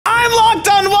I'm locked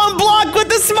on one block with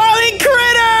the smiling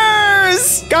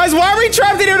critters. Guys, why are we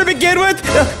trapped in here to begin with?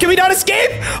 Can we not escape?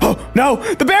 Oh, no.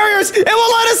 The barriers. It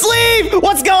won't let us leave.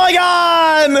 What's going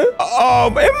on? It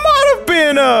might have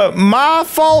been my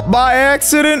fault by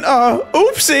accident.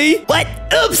 Oopsie. What?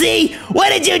 Oopsie? What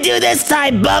did you do this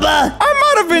time, Bubba?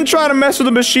 I might have been trying to mess with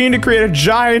the machine to create a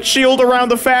giant shield around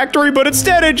the factory, but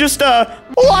instead it just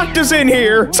locked us in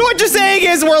here. So what you're saying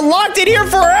is we're locked in here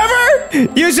forever?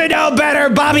 You should know better.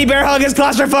 Bobby Bear Hug is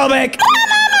claustrophobic.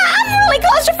 I'm really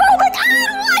claustrophobic. I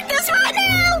don't like this right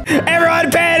now.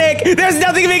 Everyone panic. There's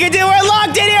nothing we can do. We're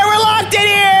locked in here. We're locked in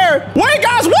here. Wait,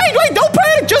 guys. Wait. Don't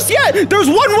panic just yet. There's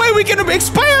one way we can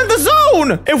expand the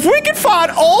zone. If we can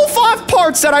find all 5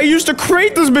 parts that I used to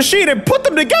create this machine and put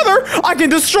them together, I can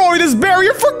destroy this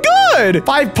barrier for good.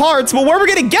 5 parts. But where are we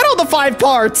going to get all the 5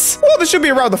 parts? Well, this should be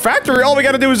around the factory. All we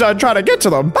got to do is try to get to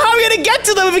them. How are we going to get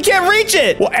to them if we can't reach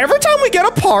it? Well, every time we get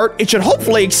a part, it should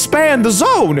hopefully expand the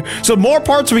zone. So the more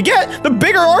parts we get, the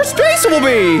bigger our space will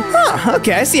be. Huh,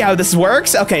 okay, I see how this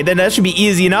works. Okay, then that should be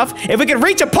easy enough. If we can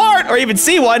reach a part or even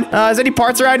see one. Is there any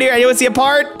parts around here? Anyone see a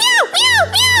part? Meow,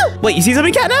 meow, meow. Wait, you see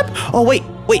something, Catnap? Oh, wait,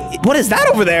 what is that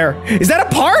over there? Is that a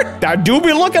part? That do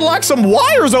be looking like some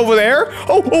wires over there.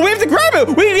 Oh, we have to grab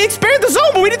it. We expand the zone,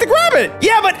 but we need to grab it.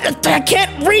 Yeah, but I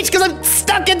can't reach because I'm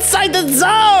stuck inside the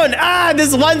zone.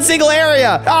 This one single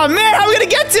area. Oh, man, how are we going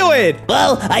to get to it?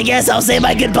 Well, I guess I'll say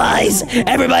my goodbyes.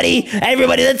 Everybody,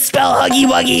 let's spell Huggy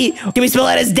Wuggy. Can we spell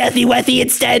it as Deathy Wethy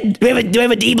instead? Do we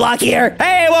have a D block here?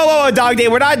 Hey, whoa, Dog Day.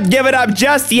 We're not giving up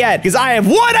just yet because I have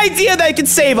one idea that can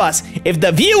save us. If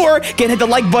the viewer can hit the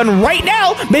like button right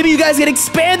now, maybe you guys can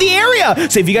expand the area.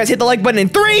 So if you guys hit the like button in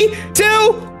 3, 2,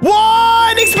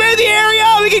 1, expand the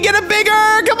area. We can get it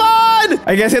bigger. Come on.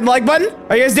 Are you guys hitting the like button?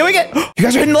 Are you guys doing it? You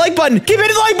guys are hitting the like button. Keep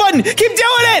hitting the like button. Keep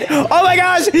doing it. Oh my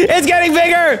gosh, it's getting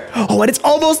bigger. Oh, and it's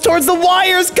almost towards the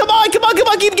wires. Come on.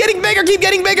 Keep getting bigger.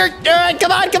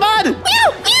 Come on.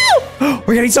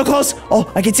 We're getting so close.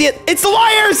 Oh, I can see it. It's the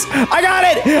wires. I got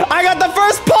it. I got the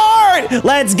first part.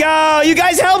 Let's go. You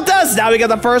guys helped us. Now we got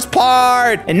the first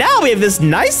part. And now we have this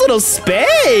nice little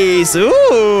space.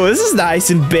 Ooh, this is nice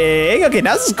and big. Okay,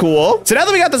 now this is cool. So now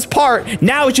that we got this part,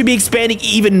 now it should be expanding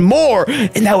even more.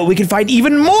 And that way we can find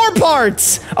even more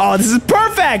parts. Oh, this is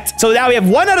perfect. So now we have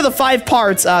 1 out of the 5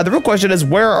 parts. The real question is,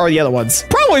 where are the other ones?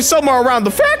 Probably somewhere around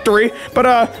the factory. But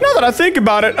now that I think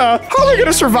about it, how are we going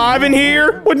to survive in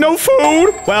here with no food?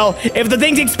 Well, if the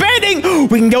thing's expanding,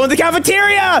 we can go in the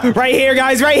cafeteria. Right here,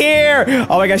 guys, right here.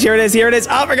 Oh my gosh, here it is.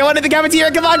 Oh, we're going to the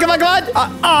cafeteria. Come on.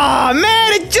 Oh,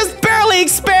 man, it just barely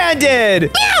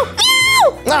expanded. Meow.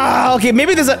 Okay,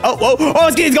 maybe there's a... Oh,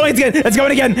 it's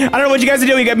going again. I don't know what you guys are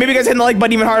doing. Maybe you guys hitting the like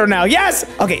button even harder now. Yes.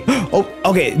 Okay.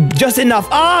 Okay. Just enough.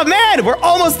 Oh, man. We're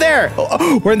almost there.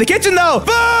 We're in the kitchen, though.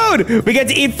 Food. We get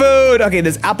to eat food. Okay,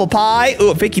 there's apple pie.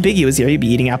 Oh, Picky Piggy was here. He'd be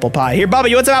eating apple pie. Here, Bubba,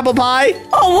 you want some apple pie?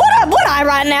 Oh, what I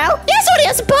right now? Yes, I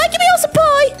want some pie. Give me all some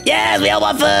pie. Yes, we all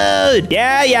want food.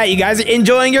 Yeah. You guys are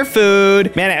enjoying your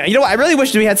food. Man, you know what? I really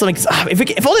wish we had something.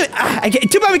 If only...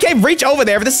 too bad we can't reach over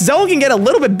there. If this zone can get a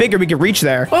little bit bigger, we can reach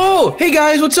there. Oh, hey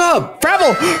guys, what's up?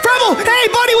 Frabble, hey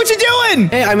buddy, what you doing?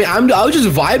 Hey, I was just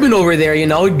vibing over there, you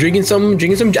know, drinking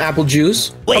some apple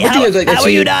juice. Wait, how are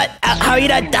you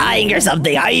not dying or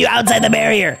something? How are you outside the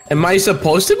barrier? Am I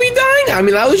supposed to be dying? I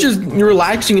mean, I was just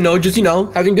relaxing,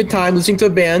 having a good time, listening to a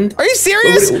band. Are you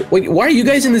serious? Wait, why are you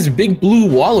guys in this big blue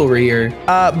wall over here?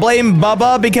 Blame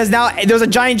Bubba because now there's a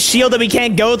giant shield that we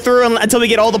can't go through until we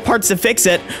get all the parts to fix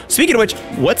it. Speaking of which,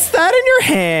 what's that in your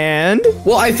hand?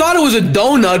 Well, I thought it was a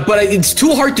donut, but it's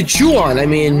too hard to chew on. I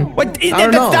mean, what?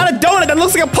 That's not a donut. That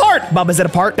looks like a part. Bubba, is that a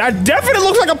part? That definitely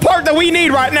looks like a part that we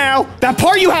need right now. That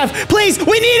part you have. Please,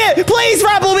 we need it. Please,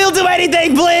 Frabble, we'll do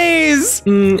anything, please.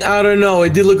 I don't know.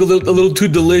 It did look a little too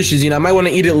delicious. I might want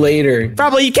to eat it later.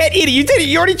 Frabble, you can't eat it. You did it.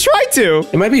 You already tried to.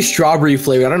 It might be strawberry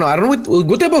flavor. I don't know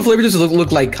what type of flavor does it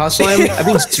look like. Slime? I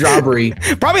think strawberry.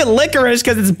 Probably licorice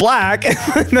because it's black.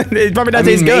 It probably doesn't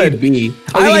taste good. Maybe. Okay,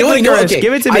 I like licorice.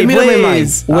 Give it to me,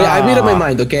 please. I made up my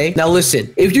mind, okay? Now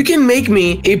listen, if you can make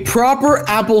me a proper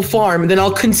apple farm, then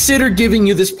I'll consider giving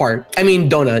you this part. I mean,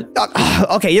 donut.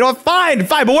 Okay, you know what? Fine.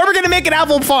 But where are we gonna make an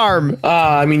apple farm?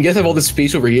 I mean, you guys have all this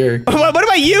space over here. What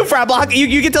about you, Frabble?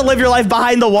 You get to live your life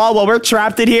behind the wall while we're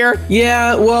trapped in here?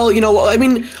 Yeah, well, I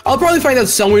mean, I'll probably find out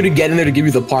somewhere to get in there to give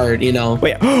you the part,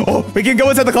 Wait, we can go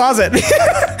inside the closet.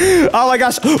 Oh my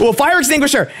gosh. Well, fire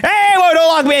extinguisher. Hey, whoa, don't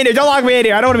lock me in here. Don't lock me in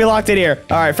here. I don't want to be locked in here.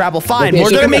 All right, Frabble, fine. Okay,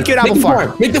 we're gonna make you an apple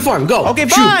farm. Make the farm. Go. Okay,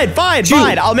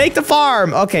 fine. I'll make the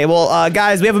farm. Okay, well,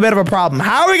 guys, we have a bit of a problem.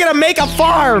 How are we gonna make a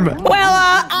farm? Well,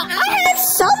 I have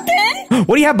something.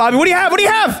 What do you have, Bobby? What do you have? What do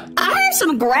you have? I have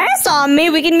some grass on me.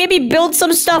 We can maybe build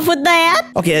some stuff with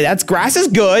that. Okay, grass is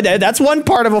good. That's one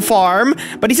part of a farm.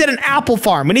 But he said an apple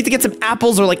farm. We need to get some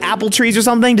apples or like apple trees or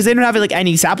something. Does anyone have like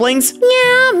any saplings?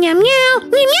 Meow, meow, meow, meow,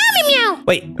 meow, meow.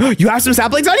 Wait, you have some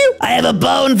saplings on you? I have a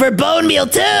bone for bone meal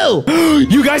too.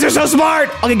 You guys are so smart.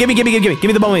 Okay, give me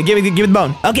the bone meal. Give me the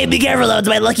bone. Okay, be careful though. It's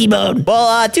my lucky bone.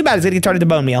 Well, too bad it's gonna get turned into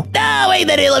bone meal. No, wait,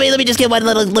 let me just get one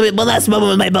last moment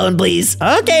with my bone, please.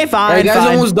 Okay, fine. Are you guys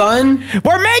fine. almost done?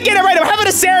 We're making it right. We're having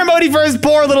a ceremony for his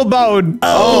poor little bone.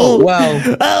 Oh,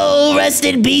 wow. Oh, rest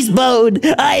in peace, bone.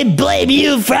 I blame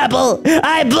you, Frapple.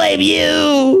 I blame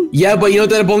you. Yeah, but you know what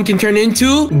that bone can turn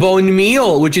into? Bone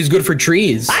meal, which is good for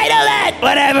trees. I know that.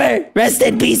 Whatever. Rest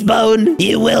in peace, bone.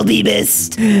 You will be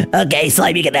missed. Okay,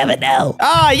 Slime, you can have it now.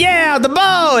 Oh, yeah, the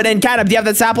bone. And Catnap, do you have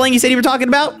that sapling you said you were talking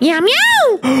about? Meow,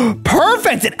 meow.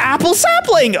 Perfect. An apple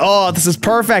sapling. Oh, this is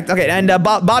perfect. Okay, and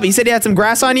Bobby, you said you had some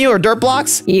grass on you or dirt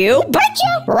blocks? You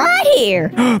betcha. Right here.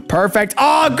 Perfect.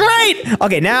 Oh, great.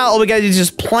 Okay, now all we gotta do is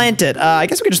just plant it. I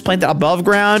guess we could just plant it above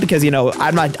ground because, you know,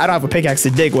 I don't have a pickaxe to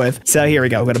dig with. So here we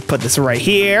go. We're gonna put this right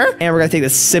here. And we're gonna take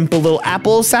this simple little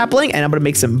apple sapling and I'm gonna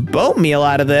make some bone meal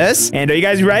out of this. And are you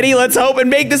guys ready? Let's hope and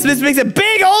make this makes a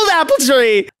big old apple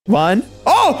tree. One.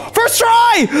 Oh, first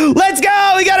try. Let's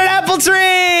go. We got an apple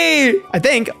tree. I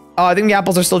think the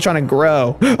apples are still trying to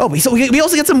grow. Oh, we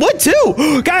also get some wood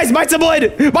too. Guys, mine some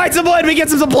wood. Mine some wood. We get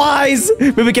some supplies.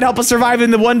 Maybe we can help us survive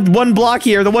in the one block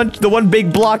here. The one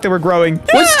big block that we're growing.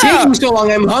 What's taking so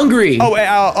long? I'm hungry. Oh,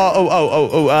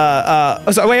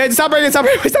 sorry, wait, stop breaking. Stop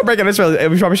breaking.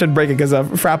 We probably shouldn't break it because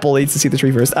Frapple needs to see the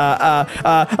tree first.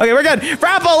 Okay, we're good.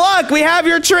 Frapple, look, we have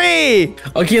your tree.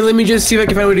 Okay, let me just see if I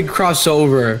can find a way to cross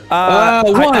over.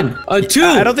 One, two.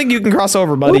 I don't think you can cross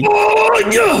over, buddy. Oh,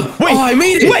 yeah. Wait, I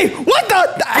made it. Wait, what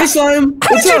the? Hey, Slime.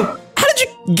 What's up?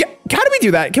 How did we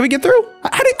do that? Can we get through?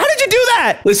 How did you do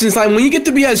that? Listen, Slime, when you get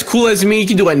to be as cool as me, you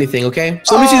can do anything, okay?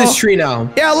 So let me see this tree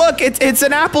now. Yeah, look, it's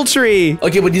an apple tree.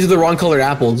 Okay, but these are the wrong colored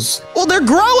apples. Well, they're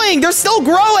growing. They're still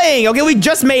growing. Okay, we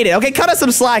just made it. Okay, cut us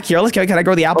some slack here. Can I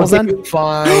grow the apples then?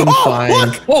 Fine, fine.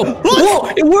 Look, whoa,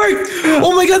 it worked.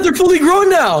 Oh my God, they're fully grown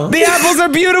now. The apples are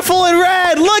beautiful and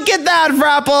red. Look at that,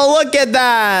 Frapple. Look at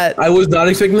that. I was not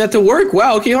expecting that to work.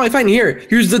 Wow, okay, fine.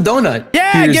 Here's the donut.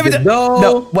 Yeah, here's give it the dough.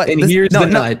 No, what? And here's the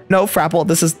nut. No, Frapple,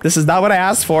 this is not what I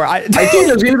asked for. I told you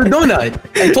I was getting the donut.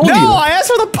 I told you. No, I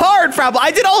asked for the part, Frapple.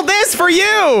 I did all this for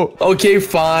you. Okay,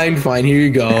 fine. Here you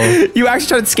go. You actually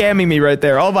started scamming me right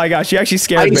there. Oh my gosh, you actually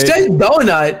scared me. I said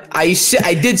donut. I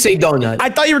did say donut. I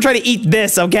thought you were trying to eat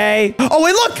this, okay? Oh,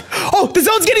 wait, look. Oh, the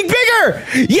zone's getting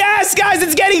bigger. Yes, guys,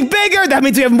 it's getting bigger. That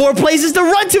means we have more places to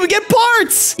run to and get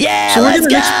parts. Yeah, so let's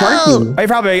go.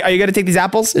 Are you gonna take these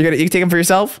apples? You take them for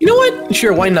yourself? You know what?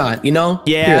 Sure, why not? You know?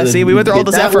 Yeah, see, we went through all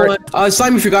this effort.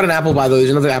 Slime, you forgot an apple, by the way.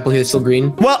 There's another apple here that's still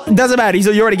green. Well, it doesn't matter.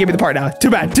 You already gave me the part now. Too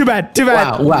bad.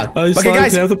 Wow. Okay, guys. Can I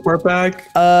have the part back?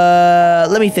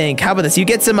 Let me think. How about this? You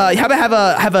get some, how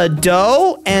about have a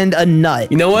dough and a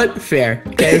nut? You know what? Fair.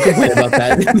 Can't complain about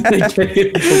that.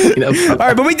 All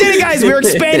right, but we did it, guys. We're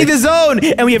expanding the zone,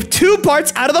 and we have 2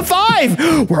 parts out of the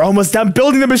 5. We're almost done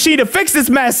building the machine to fix this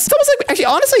mess. It's almost like, actually,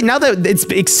 honestly, now that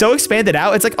it's so expanded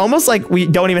out, it's like almost like we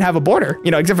don't even have a border,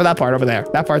 you know, except for that part over there.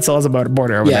 That part still has a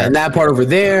border over there. Yeah, and that part over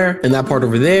there, and that part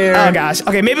over there. Oh gosh.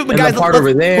 Okay, maybe guys,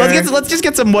 over there. Let's just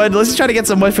get some wood. Let's just try to get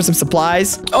some wood for some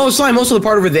supplies. Oh, Slime, also the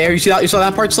part over there. You saw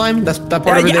that part, Slime? That part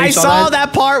over there. I saw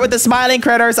that part with the smiling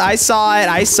critters. I saw it.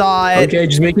 Okay,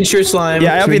 just making sure, Slime.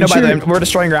 Yeah, I hope you know by then we're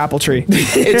destroying your apple tree.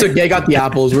 It's okay. I got the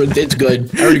apples. It's good.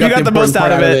 I already you got the most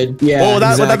out of it. Yeah. Well,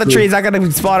 without the tree, it's not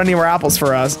gonna spawn any more apples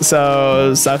for us.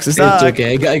 So sucks to suck. It's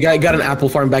okay. I got an apple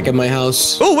farm back at my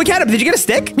house. Oh, what kind of? Did you get a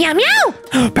stick? Meow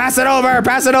meow. Pass it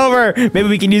over. Maybe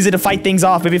we can use it to fight things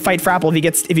off. Maybe fight Frapple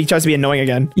if he tries to be annoying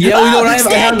again. Yeah, you know what?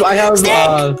 I have a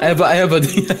dough and I have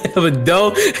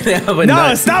a nut.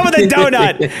 No, stop with the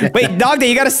donut. Wait, Dog Day,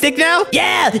 you got a stick now?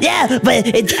 Yeah, but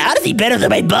it's honestly better than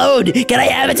my bone. Can I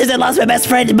have it since I lost my best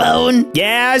friend's bone?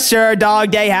 Yeah, sure,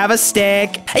 Dog Day, have a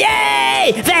stick.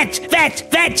 Yay! Fetch!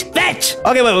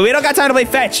 Okay, wait, we don't got time to play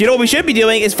fetch. You know what we should be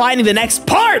doing is finding the next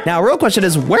part. Now, real question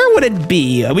is, where would it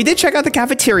be? We did check out the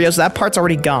cafeteria, so that part's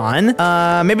already gone.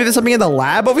 Maybe there's something in the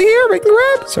lab over here we can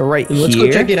grab? So right here. Let's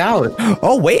go check it out.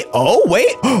 Oh, wait.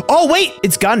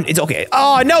 It's gone. It's okay.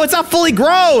 Oh, no, it's not fully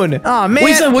grown. Oh, man.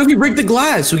 Wait, son, what if we break the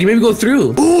glass? We can maybe go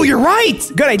through. Ooh, you're right.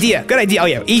 Good idea. Oh,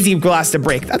 yeah, easy glass to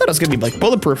break. I thought it was going to be, like,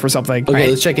 bulletproof or something. Okay,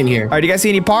 let's check in here. All right, do you guys see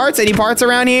any parts? Any parts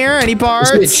around here? Any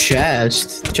parts? Let's see a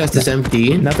chest. The chest is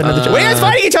empty. Nothing. What are you guys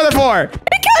fighting each other for?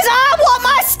 Because I want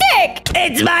my stick.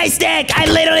 It's my stick. I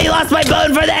literally lost my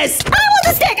bone for this. I was want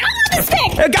the stick. I want the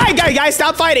stick. Guys,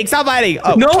 stop fighting. Stop fighting.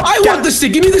 Oh. No, I want the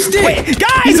stick. Give me the stick. Wait,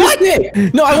 guys, Give me what? the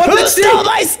stick. No, I want the Who stick. stole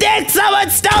my stick? Someone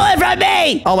stole it from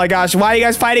me. Oh my gosh, why are you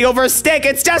guys fighting over a stick?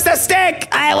 It's just a stick.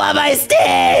 I want my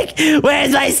stick.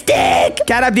 Where's my stick?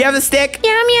 Catnap, do you have the stick?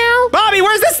 Meow meow. Bobby,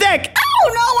 where's the stick? I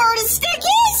don't know where the stick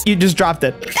is. You just dropped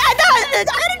it. I didn't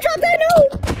drop that. No.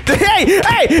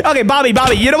 Hey. Okay, Bobby.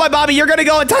 You know what, Bobby? You're gonna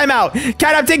go in timeout.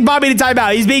 Catnap, take Bobby to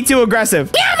timeout. He's being too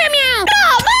aggressive. Meow meow meow. No, man.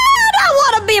 I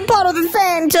want to be a part of the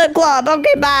fan club.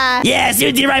 Okay, bye. Yes,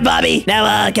 you're right, Bobby.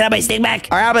 Now, can I have my stick back?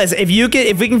 All right, how about this?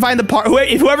 If we can find the part,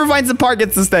 whoever finds the part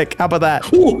gets the stick. How about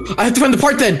that? Ooh, I have to find the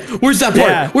part then. Where's that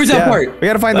part? Where's that part? We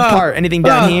gotta find the part. Anything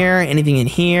down here? Anything in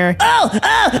here? Oh,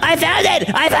 I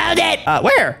found it.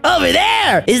 Where? Over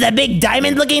there. Is that big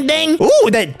diamond-looking thing? Ooh,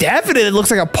 that definitely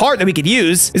looks like a part that we could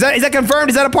use. Is that confirmed?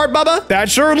 Is that a part, Bubba? That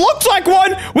sure looks like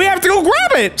one. We have to go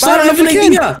grab it. I have an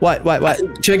idea.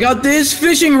 What? Check out this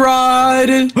fishing rod.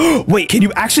 Wait, can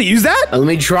you actually use that? Let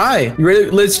me try. You ready?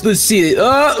 Let's see it.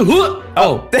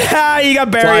 Oh. You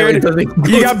got buried.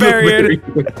 You got buried.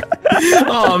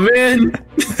 Oh man.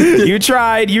 You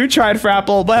tried,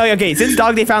 Frapple. But okay, since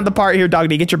Dog Day found the part here, Dog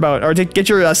Day, get your boat or get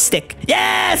your stick.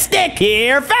 Yeah, stick.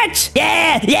 Here, fetch.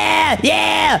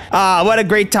 Yeah. What a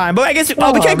great time. But I guess we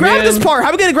can't grab this part. How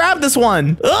are we gonna grab this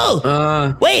one?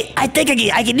 Oh. Wait, I think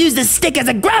I can use this stick as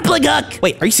a grappling hook.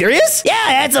 Wait, are you serious? Yeah,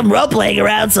 I had some rope laying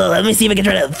around, so let me see if I can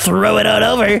try to throw it on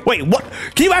over. Wait, what?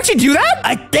 Can you actually do that?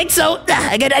 I think so.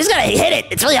 I just gotta hit it.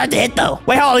 It's really hard to hit, though.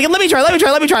 Wait, hold on. Let me try.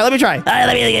 All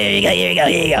right, here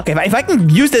you go. Okay, if I can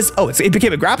use this. Oh, it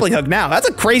became a grappling hook now. That's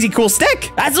a crazy cool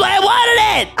stick. That's why I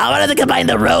wanted it. I wanted to combine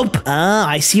the rope.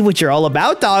 I see what you're all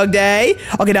about, Dog Day.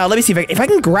 Okay, now let me see if I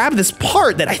can grab this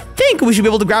part that I think we should be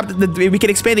able to grab. We can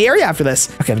expand the area after this.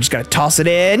 Okay, I'm just gonna toss it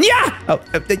in. Yeah.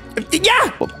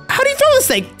 Yeah. How do you throw this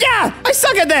thing? Yeah. I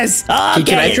suck at this. Okay.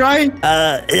 Can I try?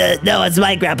 No, it's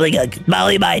my grappling hook.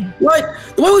 Molly, mine. What?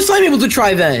 Why was Slime able to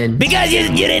try then? Because you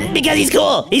didn't. Because he's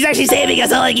cool. He's actually saving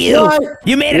us, unlike you. What?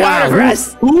 You made it harder for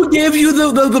us. Who gave you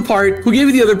the part? Who gave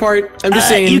you the other part? I'm just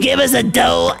saying. You gave us a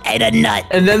dough and a nut.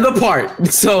 And then the part.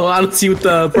 So I don't see what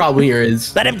the problem here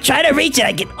is. But I'm trying to reach it.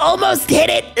 I can almost hit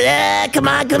it. Come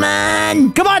on. Come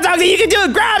on, Dog Day. You can do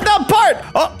it. Grab the part.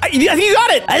 Oh, I think you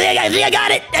got it. I think I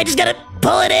got it. I just gotta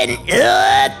pull it in.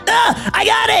 I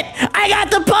got it. I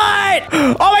got the part.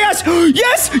 Oh my gosh.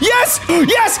 Yes. We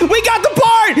got the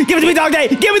part. Give it to me, Dog Day.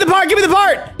 Give me the part.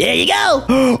 There you go.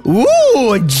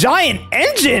 Ooh, a giant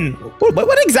engine.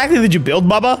 What exactly did you build,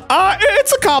 Bubba?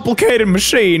 It's a complicated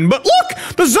machine, but look,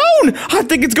 the zone. I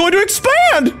think it's going to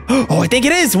expand. Oh, I think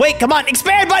it is. Wait, come on,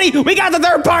 expand, buddy. We got the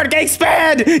third part.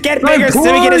 Expand. Get bigger so we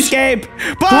can escape.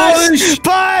 Push.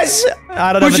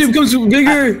 I don't know. Push it becomes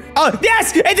bigger. Oh,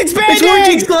 yes, it's expanding. It's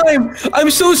working, Slime. I'm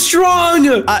so strong.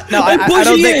 No,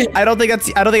 I don't think that's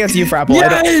you, Frapple.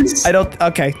 Yes. I don't.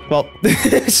 Okay, well,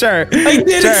 sure. I did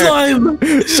it, Slime.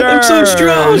 Sure. I'm so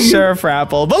strong. Sure,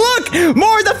 Frapple. But look,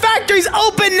 more of the factory's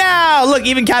open now. Look,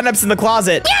 even Catnap's in the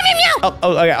closet. Meow meow meow.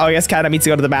 Oh, okay. Oh, I guess Catnap needs to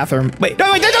go to the bathroom. Wait,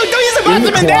 don't use the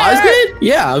bathroom in there. Closet?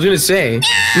 Yeah, I was gonna say.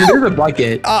 There's a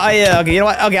bucket. Yeah. Okay. You know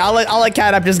what? Okay, I'll let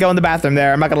Catnap just go in the bathroom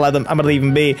there. I'm not gonna let them. I'm gonna leave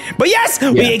him be. But yes,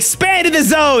 we expanded the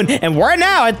zone, and we're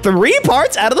now at 3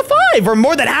 parts out of the 5. We're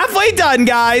more than halfway done,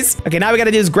 guys. Okay, now we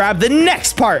gotta do is grab the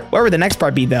next part. Where would the next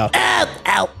part be, though?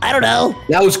 Ow. I don't know.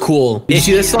 That was cool. Did you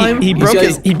see that, Slime? He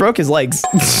broke his legs.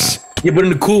 Yeah, but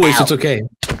in a cool way, so it's okay.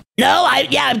 No,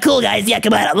 I'm cool, guys. Yeah,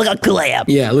 come on. Look how cool I am.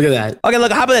 Yeah, look at that. Okay,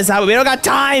 look, how about this? We don't got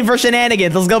time for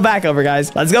shenanigans. Let's go back over,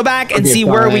 guys. Let's go back and see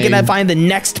where we can find the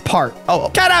next part.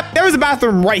 Oh, Catnap, there was a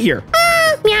bathroom right here.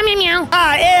 Meow meow meow.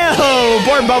 Ew,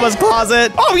 poor Bubba's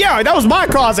closet. Oh, yeah, that was my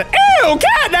closet. Ew,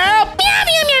 Catnap. Meow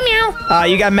meow meow meow.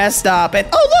 You got messed up. And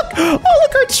look,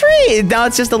 our tree. Now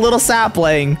it's just a little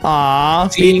sapling. Aw.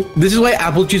 See, this is why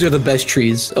apple trees are the best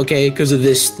trees, okay? Because of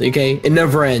this, okay? It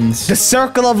never ends. The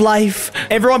circle of life.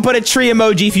 Everyone put a tree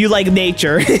emoji if you like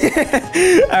nature.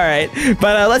 All right,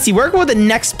 but let's see. Where would the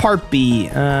next part be?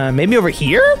 Maybe over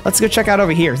here? Let's go check out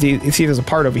over here. See if there's a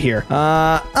part over here.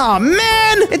 Oh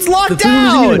man, it's locked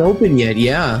out. Isn't even open yet,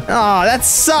 yeah. Oh, that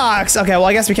sucks. Okay, well,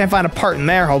 I guess we can't find a part in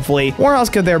there, hopefully. Where else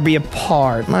could there be a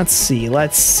part? Let's see.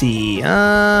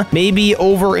 Maybe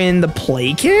over in the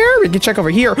play care? We can check over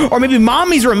here. Or maybe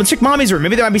Mommy's room. Let's check Mommy's room.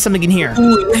 Maybe there might be something in here.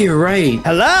 Ooh, yeah, you're right.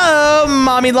 Hello,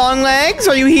 Mommy Longlegs.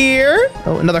 Are you here?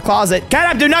 Oh, another closet.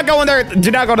 Catnap, do not go in there.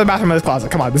 Do not go to the bathroom in this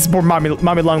closet. Come on, this is poor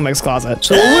Mommy Longlegs' closet.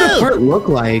 So what would a part look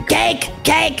like?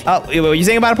 Cake. Oh, what were you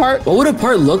saying about a part? What would a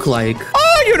part look like?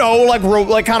 Oh, you know,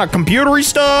 like kind of computery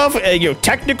stuff, you know,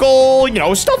 technical, you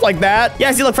know, stuff like that.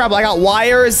 Yeah, see, look, Frapple, I got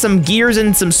wires, some gears,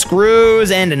 and some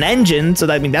screws, and an engine. So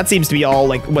that seems to be all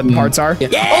like what the parts are. Yeah.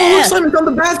 Oh, look, Slime, it's on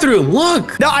the bathroom.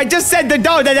 Look. No, I just said no,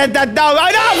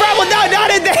 Frapple, no,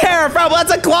 not in there, Frapple.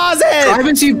 That's a closet.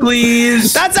 Privacy,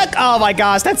 please. Oh my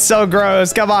gosh, that's so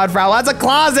gross. Come on, Frapple, that's a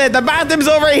closet. The bathroom's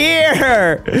over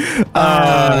here. Ew.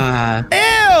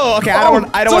 Okay,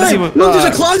 I don't want to see what. Look, there's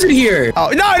a closet here. Oh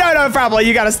no, Frapple,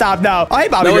 you gotta stop. No. Oh, hey,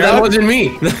 Bobby. No, that wasn't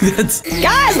me. That's.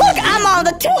 Guys, look, I'm on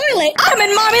the toilet. I'm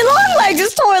in Mommy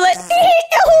Longlegs' toilet.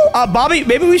 Bobby,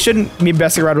 maybe we shouldn't be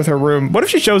messing around with her room. What if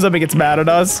she shows up and gets mad at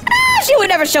us? She would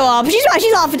never show up. She's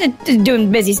off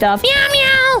doing busy stuff. Meow,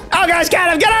 meow. Oh gosh,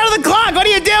 Catnap, get out of the clock. What are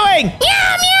you doing? Meow,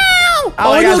 meow.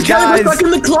 Oh my gosh, Catnap, we're stuck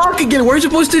in the clock again. What are you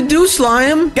supposed to do,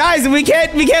 Slime? Guys, we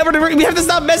have to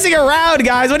stop messing around,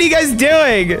 guys. What are you guys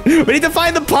doing? We need to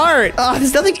find the part. Oh,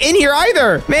 there's nothing in here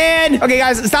either. Man. Okay,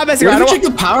 guys, stop messing around. Check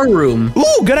the power room.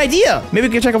 Ooh, good idea. Maybe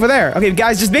we can check over there. Okay,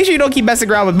 guys, just make sure you don't keep messing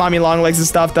around with Mommy Longlegs and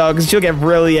stuff, though, because she'll get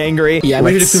really angry. Yeah,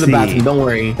 we should just do the bathroom. Don't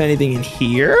worry. Anything in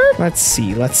here? Let's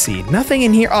see. Nothing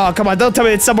in here. Oh, come on. Don't tell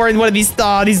me it's somewhere in one of these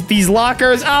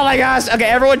lockers. Oh my gosh. Okay,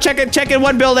 everyone check in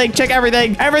one building. Check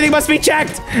everything. Everything must be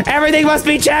checked. Everything must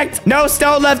be checked. No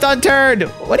stone left unturned.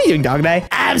 What are you doing, Dog Day?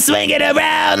 I'm swinging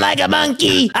around like a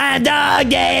monkey. I'm Dog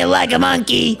Day like a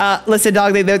monkey. Listen,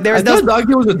 Dog Day, I thought Dog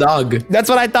Day was a dog. That's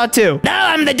what I thought too. No,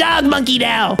 I'm the dog monkey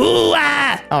now. Ooh,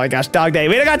 ah. Oh my gosh, Dog Day.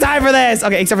 We don't got time for this.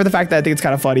 Okay, except for the fact that I think it's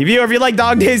kind of funny. If you like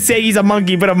Dog Day, say he's a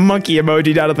monkey, put a monkey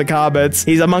emoji down in the comments.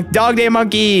 He's a Dog Day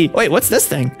monkey. Wait, what's this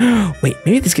thing? Wait,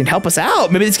 maybe this can help us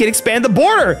out. Maybe this can expand the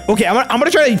border. Okay, I'm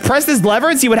gonna try to press this lever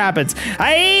and see what happens.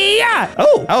 Yeah.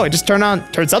 Oh, it just turned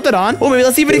something on. Oh, maybe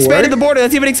let's see if it expanded the border.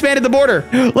 Let's see if it expanded the border.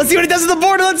 Let's see what it does to the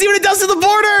border. Let's see what it does to the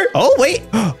border. Oh, wait.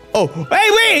 Oh, hey,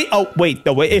 wait. Oh, wait.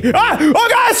 No, wait. Oh,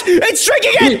 gosh. It's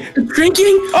shrinking it. It's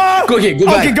shrinking? Okay, go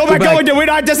back. Okay, go back. We're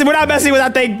not messing with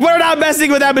that thing. We're not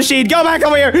messing with that machine. Go back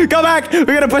over here. Go back. We're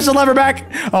going to push the lever back.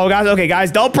 Oh, gosh. Okay,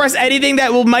 guys. Don't press anything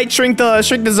that might shrink the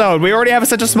zone. We already have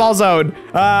such a small zone.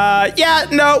 Yeah,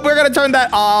 no. We're going to turn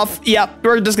that off. Yep.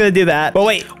 We're just going to do that. But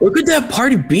wait. Where could that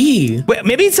part be? Wait,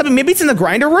 maybe it's in the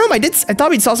grinder room. I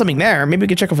thought we saw something there. Maybe we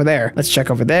could check over there. Let's check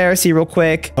over there. See real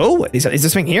quick. Oh, is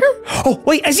this thing here? Oh,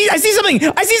 wait. I see something.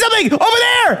 I see something over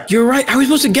there. You're right. How are we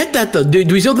supposed to get that though? Do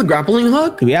we still have the grappling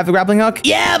hook? Do we have the grappling hook?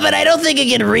 Yeah, but I don't think I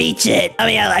can reach it. I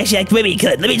mean, actually, maybe you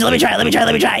could. Let me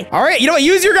try. All right. You know what?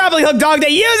 Use your grappling hook, Dog Day.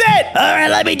 Use it. All right.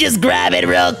 Let me just grab it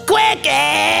real quick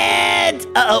and.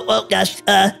 Oh gosh.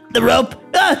 The rope.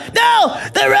 No,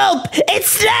 the rope. It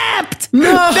snapped.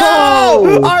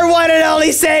 No. Our one and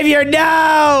only savior.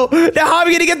 No. Now how are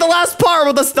we gonna get the last part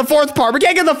with the fourth part? We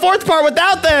can't get the fourth part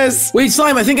without this. Wait,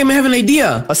 Slime. I think I may have an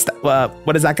idea.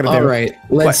 What is that gonna do? All right.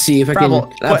 Let's see if I can.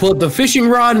 I pull up the fishing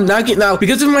rod. Now,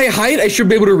 because of my height, I should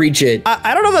be able to reach it.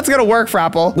 I don't know if that's gonna work,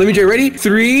 Frapple. Let me try. Ready?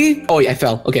 3. Oh, yeah, I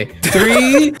fell. Okay.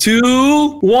 3,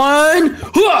 2, 1.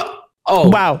 Oh.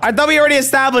 Wow. I thought we already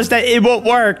established that it won't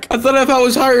work. I thought if I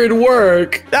was higher, it'd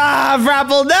work.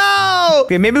 Frapple, no.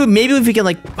 Okay, maybe if we can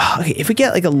if we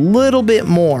get a little bit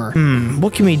more.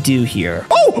 What can we do here?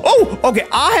 Oh, okay.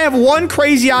 I have one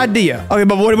crazy idea. Okay,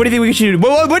 but what do you think we should do?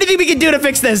 What do you think we can do to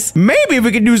fix this? Maybe if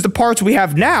we could use the parts we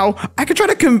have now, I could try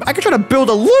to build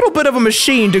a little bit of a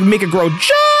machine to make it grow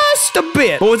just a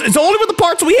bit. But it's only with the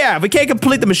parts we have. We can't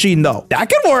complete the machine though. That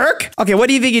could work. Okay, what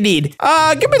do you think you need?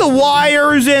 Give me the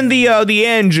wires and the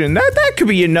engine. That could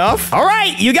be enough. All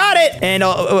right, you got it. And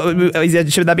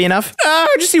should that be enough?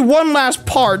 I just see one last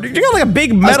part. You got a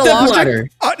big metal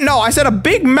object? No, I said a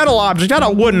big metal object, not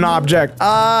a wooden object.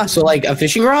 So like a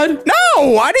fishing rod?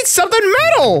 No, I need something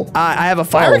metal. I have a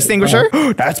fire extinguisher.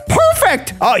 That's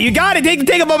perfect. Oh, you got it. Take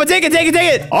it, Bubba. Take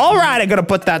it. All right, I'm gonna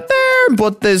put that there and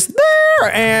put this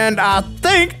there, and I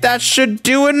think that should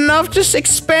do enough. Just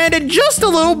expand it just a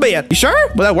little bit. You sure?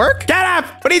 Will that work?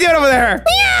 Catnap, what are you doing over there?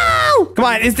 Meow. Come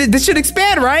on, this should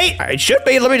expand, right? It should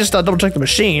be. Let me just double check the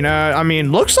machine. I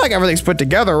mean, looks like everything's put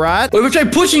together, right? Wait, we'll try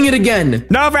pushing it again.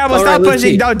 No, Frapple, stop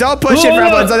pushing. Don't push it,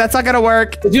 Frapple. That's not gonna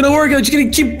work. It's gonna work. I'm just gonna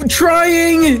keep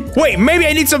trying. Wait, maybe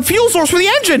I need some fuel source for the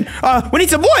engine. We need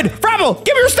some wood. Frapple,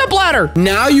 give me your step ladder.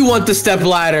 Now you want the step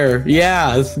ladder.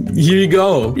 Yeah, here you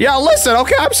go. Yeah, listen,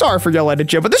 okay, I'm sorry for yelling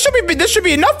at you, but this should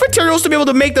be enough materials to be able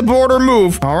to make the border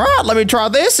move. All right, let me try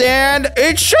this, and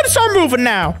it should start moving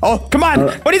now. Oh, come on.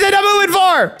 What is that? moving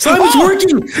for? Slime, it's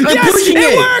working. I'm pushing it.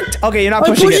 It worked. Okay, you're not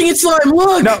pushing it. I'm pushing it, Slime.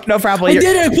 Look. No, Frapple. I did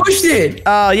it. I pushed it.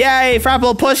 Oh, yay.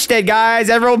 Frapple pushed it, guys.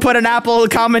 Everyone put an apple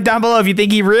comment down below if you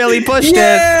think he really pushed it.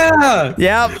 Yeah.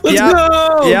 Yep. Let's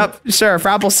go. Yep. Sure.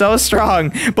 Frapple's so strong.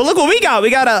 But look what we got. We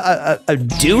got a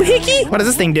doohickey? What does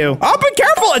this thing do? Oh, be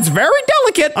careful. It's very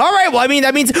delicate. All right. Well, I mean,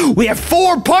 that means we have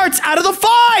 4 parts out of the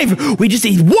 5. We just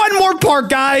need 1 more part,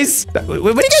 guys. What are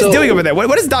you guys doing over there?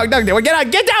 What is Dog doing?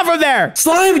 Get down from there.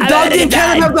 Slime, Dog and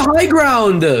Cat have the high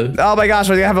ground. Oh my gosh.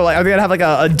 Are they gonna have like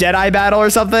a Jedi battle or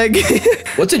something?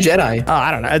 What's a Jedi? Oh,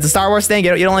 I don't know. It's a Star Wars thing.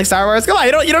 You don't like Star Wars? Come on.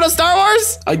 You don't know Star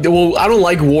Wars? I don't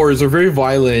like wars. They're very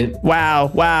violent.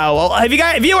 Wow. Well, if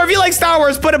you like Star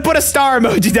Wars, put a star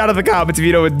emoji down in the comments if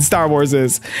you know what Star Wars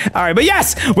is. All right, but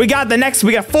yes, we got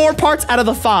 4 parts out of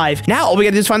the 5. Now all we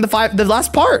gotta do is find the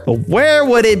last part. But where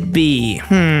would it be?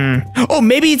 Oh,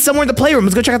 maybe it's somewhere in the playroom.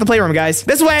 Let's go check out the playroom, guys.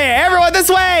 This way, everyone, this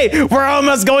way. We're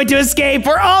almost going to escape.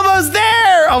 We're almost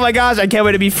there. Oh my gosh, I can't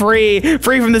wait to be free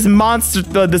from this monster,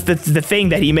 the thing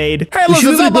that he made. Hey, look,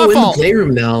 it's not my fault. In the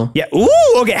playroom now. Yeah.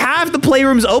 Ooh. Okay. Half the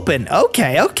playroom's open.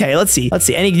 Okay. Let's see.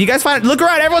 You guys find it? Look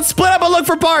around. Everyone split up and look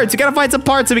for parts. You gotta find some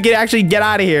parts so we can actually get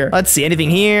out of here. Let's see. Anything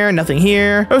here? Nothing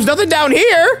here. There's nothing down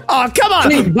here. Oh, come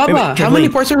on. Hey, Bubba, how many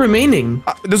parts are remaining?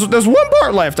 There's 1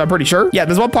 part left. I'm pretty sure. Yeah,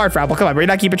 there's 1 part, Frapple. Come on. We're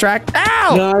not keeping track.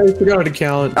 Ow! No, I forgot how to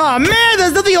count. Oh man,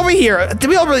 there's nothing over here. Did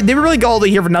we really go over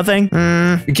here for nothing?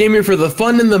 We came here for the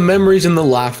fun and the memories and the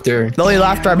laughter. The only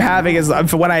laughter I'm having is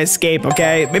for when I escape.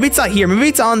 Okay. Maybe it's not here. Maybe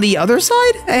it's on the other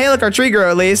side. Hey, look, our tree grew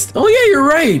at least. Oh yeah, you're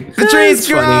right. The tree's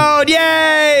grown.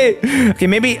 Yay! Okay,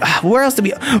 maybe where else did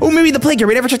we? Oh, maybe the play care.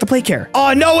 We never checked the play care.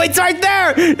 Oh no, it's right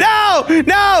there.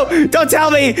 No! Don't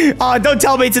tell me. Oh, don't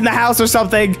tell me it's in the house or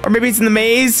something. Or maybe it's in the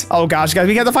maze. Oh gosh, guys,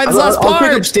 we have to find this last part. I'll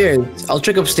check upstairs. I'll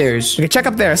check upstairs. Okay, check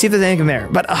up there. See if there's anything there.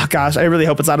 But oh gosh, I really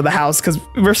hope it's out of the house because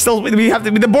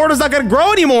the border's not gonna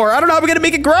grow anymore. I don't know how we're gonna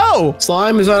make it grow.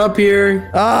 Slime is not up here.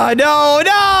 No,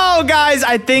 guys.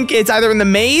 I think it's either in the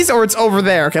maze or it's over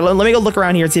there. Okay, let me go look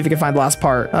around here and see if we can find the last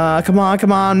part. Come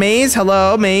on, maze.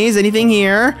 Hello, maze. Anything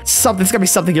here? There's gotta be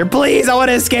something here. Please, I want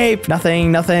to escape.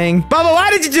 Nothing. Bubba, why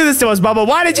did you do this to us, Bubba?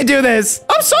 Why did you do this?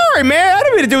 I'm sorry, man. I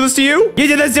didn't mean to do this to you. You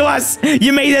did this to us.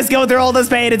 You made us go through all this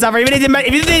pain and suffering. If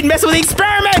you didn't mess with the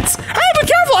experiments. Hey, be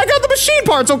careful. I got the machine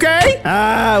parts, okay?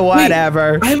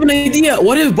 Whatever. Wait, I have an idea.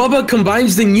 What if Bubba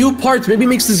combines the new parts? Maybe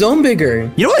makes the zone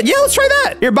bigger. You know what? Yeah, let's try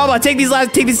that. Here, Bubba, take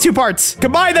these 2 parts.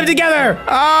 Combine them together.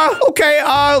 Okay.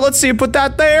 Let's see. Put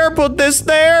that there. Put this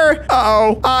there.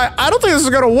 I don't think this is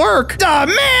gonna work.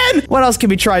 Man. What else can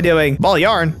we try doing? Ball of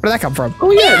yarn. Where did that come from?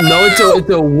 Oh yeah. No, it's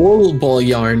a wool ball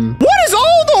yarn. What is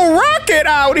all the racket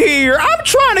out here? I'm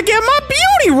trying to get my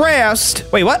beauty rest.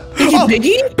 Wait, what?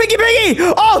 Piggy? Piggy!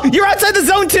 Oh, you're outside the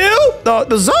zone too?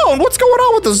 The zone? What's going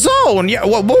on with the zone? Yeah,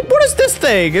 what is this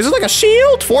thing? Is it like a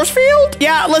shield? Force field?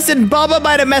 Yeah, listen, Bubba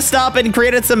might have messed up and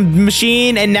created some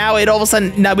machine, and now all of a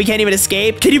sudden, we can't even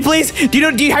escape. Can you please, have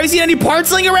you seen any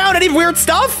parts laying around? Any weird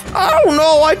stuff? I don't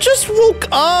know. I just woke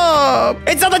up.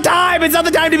 It's not the time. It's not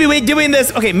the time to be doing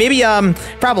this. Okay, maybe,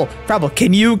 Frapple,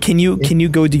 can you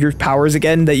go do your powers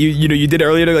again that you did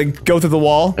earlier to like go through the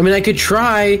wall? I mean, I could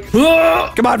try.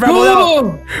 Come on, Frapple,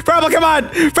 no. Frapple, come on.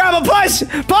 Frapple,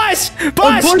 push.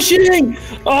 I'm pushing.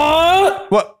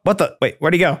 What the? Wait,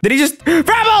 where'd he go? Did he just?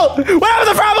 Frapple! What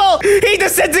happened to Frapple? He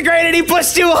disintegrated. He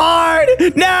pushed too hard.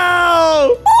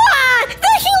 No. What?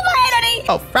 The humanity!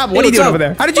 Oh, Frapple, what are you doing over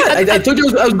there? How did you? I told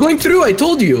you I was going through. I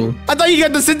told you. I thought you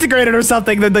got disintegrated or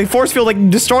something. The force field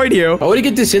like destroyed you. How would you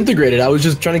get disintegrated? I was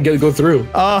just trying to go through.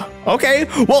 Okay.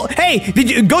 Well, hey, did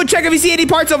you go check if you see any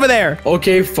parts over there?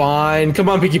 Okay, fine. Come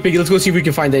on, Piggy. Let's go see if we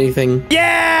can find anything.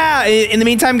 Yeah. In the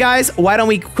meantime, guys, why don't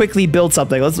we quickly build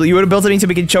something? You want to build something so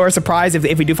we can show our surprise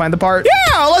if we do find the part?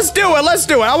 Yeah, let's do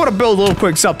it. I want to build a little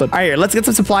quick something. All right, here, let's get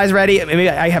some supplies ready. Maybe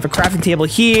I have a crafting table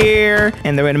here,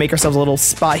 and then we're gonna make ourselves a little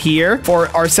spot here for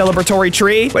our celebratory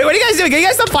tree. Wait, what are you guys doing? Can you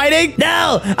guys stop fighting?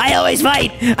 No, I always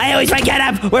fight,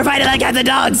 catnap. We're fighting like cats and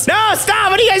dogs. No,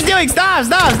 stop. What are you guys doing?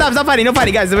 Stop fighting. No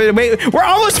fighting, guys. Wait, we're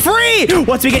almost free.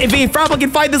 If Frapple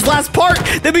can find this last part,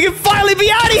 then we can finally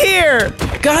be out of here.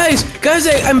 Guys,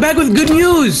 I'm back with good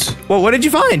news. Well, what did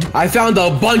you find? I found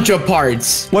a bunch of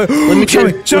parts. What? Let me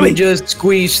just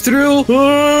squeeze through.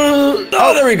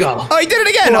 There we go. Oh, he did it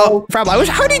again. Oh, Frapple,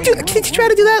 how do you do? Can you teach me how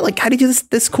to do that? Like, how do you do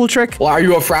this cool trick? Well, are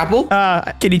you a Frapple?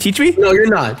 Can you teach me? No, you're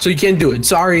not. So you can't do it.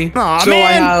 Sorry. Aw, so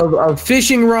man. I have a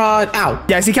fishing rod. Ow.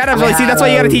 Yeah, see, Catnap's like, see, that's why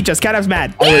you gotta teach us. Catnap's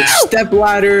mad. I have a step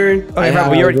ladder. Okay,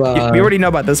 Bravo, we already know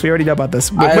about this. We already know about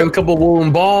this. I have a couple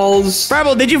woolen balls.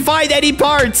 Bravo, did you find any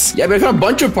parts? Yeah, but I found a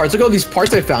bunch of parts. Look at all these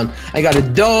parts I found. I got a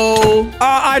dough.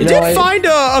 I did find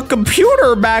a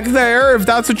computer back there, if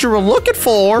that's what you were looking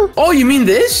for. Oh, you mean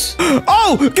this?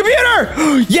 Oh,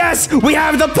 computer! Yes, we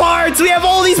have the parts. We have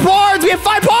all these parts. We have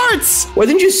 5 parts. Why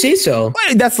didn't you say so?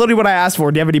 Wait, that's literally what I asked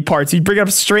for. Do you have any parts? You bring up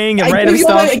string and random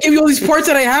stuff. I gave you all these parts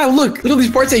that I have. Look at all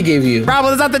these parts I gave you. Bravo,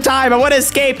 that's not the time. I want to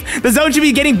escape. The zone should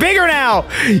be getting bigger now.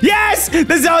 Yes,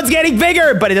 the zone's getting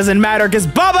bigger, but it doesn't matter because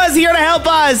Bubba's here to help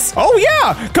us. Oh,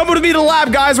 yeah. Come with me to the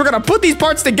lab, guys. We're going to put these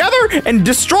parts together and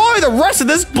destroy the rest of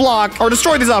this block or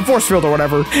destroy this force field or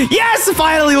whatever. Yes,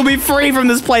 finally, we'll be free from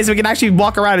this place. We can actually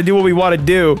walk around and do what we want to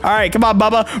do. All right, come on,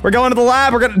 Bubba. We're going to the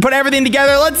lab. We're going to put everything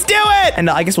together. Let's do it. And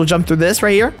I guess we'll jump through this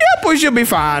right here. Yep, we should be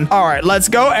fine. All right, let's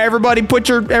go. Everybody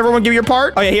everyone give your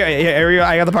part. Oh, yeah, here you go.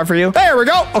 I got the part for you. There we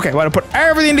go. Okay, we're going to put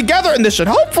everything together, and this should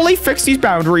hopefully fix these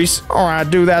boundaries. All right,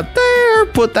 do that there.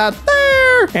 Put that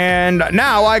there. And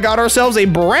now I got ourselves a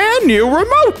brand new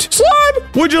remote.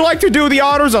 Slime, would you like to do the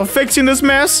honors of fixing this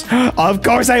mess? Of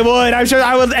course I would. I'm sure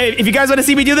I would. Hey, if you guys want to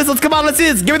see me do this, let's come on. Let's see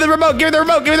this. Give me the remote. Give me the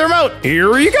remote. Give me the remote.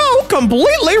 Here you go.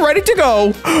 Completely ready to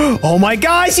go. Oh my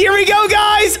gosh. Here we go,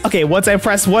 guys. Okay, once I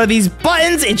press one of these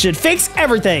buttons, it should fix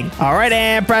everything. All right,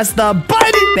 and press the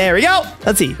button. There we go.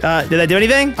 Let's see. Did I do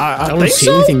anything? I don't see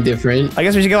anything different. I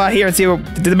guess we should go out here and see.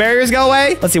 Did the barriers go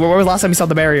away? Let's see. Where was the last time we saw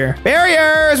the barrier?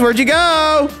 Barriers. Where'd you go?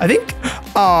 I think.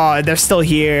 Oh, they're still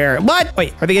here. What?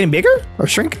 Wait, are they getting bigger or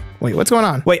shrink? Wait, what's going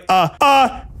on? Wait,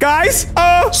 guys,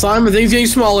 slime, the thing's getting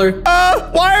smaller.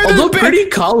 Why are Although they pretty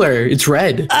color, it's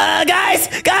red.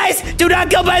 Guys, do not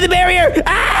go by the barrier.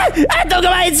 Don't go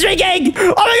by, it's shrinking.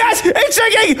 Oh my gosh, it's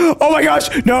shrinking. Oh my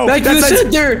gosh, no. Back to the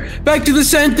center. Back to the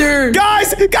center.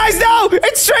 Guys, no,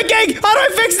 it's shrinking. How do I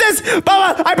fix this?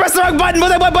 Bubba, I pressed the wrong button.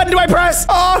 What button do I press?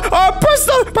 Press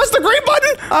the green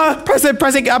button. Press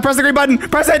the green button.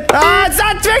 Press it. It's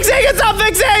not fixing. It's not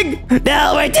fixing.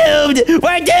 No, we're doomed.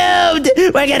 We're doomed.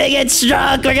 We're gonna get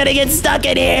struck. We're gonna get stuck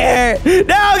in here.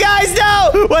 No, guys,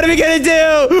 no. What are we gonna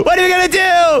do? What are we gonna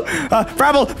do?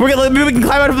 Bravo, we can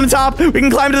climb out from the top. We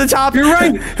can climb to the top. You're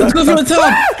right. Let's go from the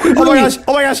top. Oh my gosh.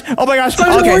 Oh my gosh. Oh my gosh. It's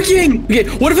not working. Okay,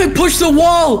 what if I push the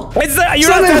wall? You're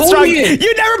not that strong.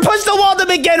 You never pushed the wall to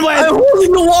begin with. I'm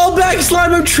holding the wall back,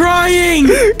 Slime. I'm trying.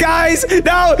 Guys,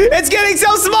 no, it's getting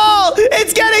so small.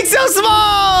 It's getting so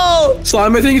small.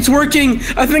 Slime, I think it's working.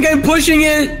 I think I'm pushing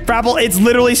it. Bravo, it's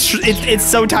literally, it's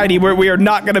so tiny. We are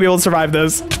not going to be able to survive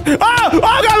this. Oh God,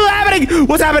 what's happening?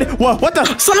 What's happening? What the?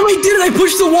 Slime, I did it. I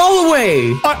pushed the wall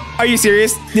away. Are you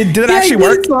serious? Did it actually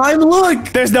work? Slime, look.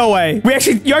 There's no way. You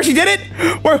actually did it?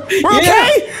 We're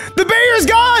okay? The barrier's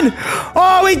gone.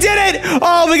 Oh, we did it.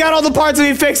 Oh, we got all the parts and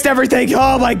we fixed everything.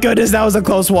 Oh my goodness, that was a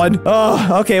close one.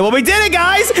 Oh, okay. Well, we did it,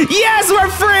 guys. Yes, we're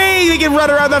free. We can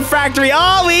run around the factory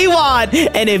all we want.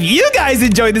 And if you guys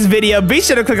enjoyed this video, be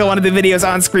sure to click on one of the videos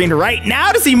on screen right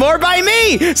now to see more by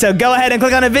me. So go ahead and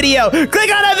click on a video.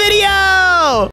 Click on a video.